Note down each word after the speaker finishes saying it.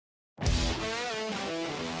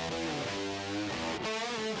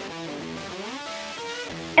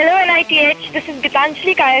Hello NITH, this is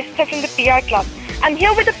Gitanjali Kayastha from the PR Club. I'm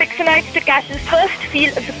here with the Pixelites to catch his first feel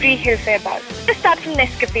of the pre-HillFfair' buzz. Let's start from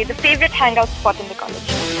Nescafe, the favourite hangout spot in the college.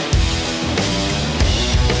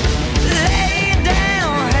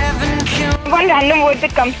 One random word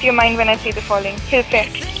that comes to your mind when I say the following. HillFfair'.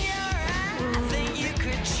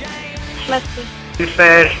 Messy.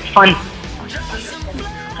 HillFfair', fun.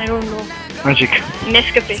 I don't know. Magic.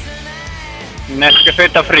 Nescafe. Nescafe,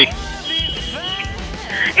 tafri.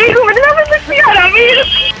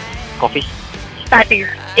 Coffee. Patties.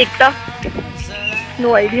 Ekta.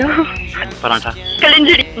 No idea. Parantha.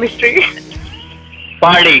 Kalinjari. Mystery.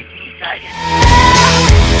 Party.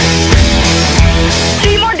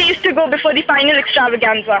 3 more days to go before the final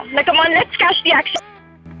extravaganza. Now come on, let's catch the action.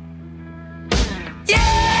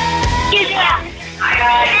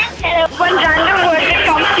 One random word that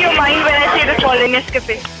comes to your mind when I say the following.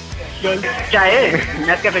 Nescafe. Chai.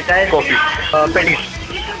 Nescafe chai. Coffee. Patties.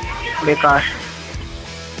 Bekar.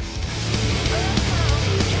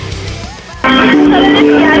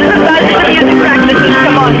 Music practices,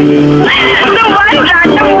 come on. So one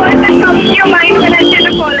random word that comes to your mind when I say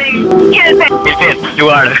the following. HillFfair'.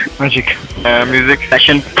 Jugaad. Magic. Music.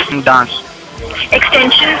 Fashion. Dance.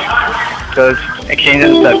 Extensions. Girls. Exchange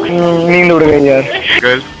and stuff. नींद उड़ गई यार.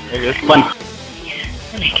 Girls. I guess. Fun.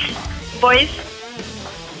 Boys.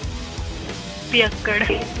 Piyakkad.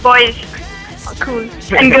 Boys. Cool.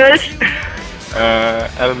 And girls. I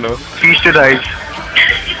don't know. Feast to the eyes.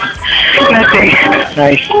 Nothing.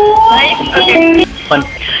 Nice. Okay. Fun.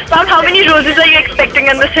 Mom, how many roses are you expecting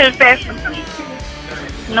on this HillFfair'?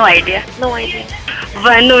 No idea. No idea.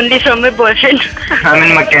 One only from my boyfriend. I'm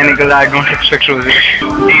in mechanical. I don't expect roses.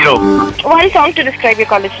 0. One song to describe your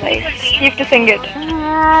college life. You have to sing it.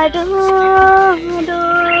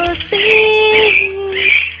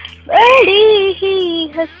 बड़ी ही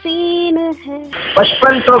हसीन है.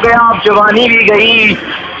 बचपन तो गया अब जवानी भी गई.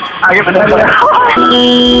 आगे बता.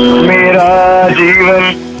 मेरा जीवन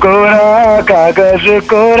कोरा कागज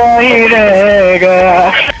कोरा ही रहेगा.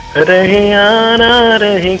 रहे आना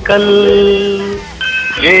रहे कल.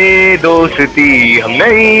 ये दोस्ती हम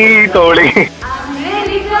नहीं तोड़ी.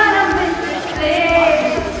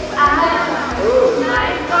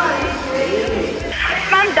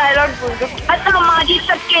 डायलॉग बोल दो. अच्छा माजी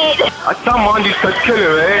सच्चे. अच्छा माजी सच्चे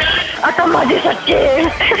रे. अच्छा माजी सच्चे.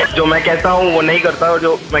 जो मैं कहता हूँ वो नहीं करता और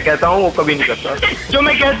जो मैं कहता हूँ वो कभी नहीं करता. जो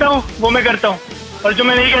मैं कहता हूँ वो मैं करता हूँ और जो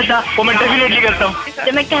मैं नहीं कहता वो मैं डेफिनेटली करता हूँ.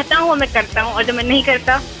 जो मैं कहता हूँ वो मैं करता हूँ और जो मैं नहीं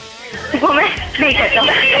करता वो मैं नहीं करता.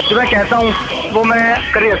 जो मैं कहता हूँ वो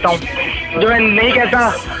मैं कर ही देता हूँ. जो मैं नहीं कहता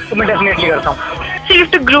वो मैं डेफिनेटली करता हूँ. So you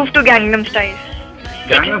have to groove to Gangnam Style.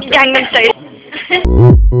 Gangnam Style.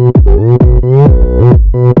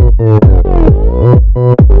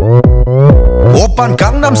 오빤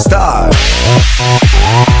Gangnam Style.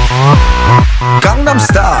 Gangnam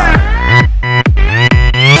Style.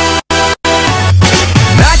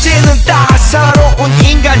 낮에는 따사로운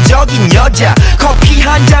인간적인 여자. 커피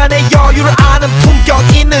한 잔에 여유를 아는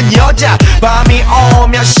품격 있는 여자. 밤이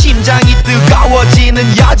오면 심장이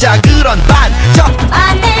뜨거워지는 여자. 그런 반전.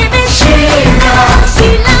 My name is Sheila.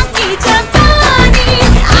 Sheila,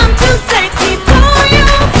 I'm too sexy.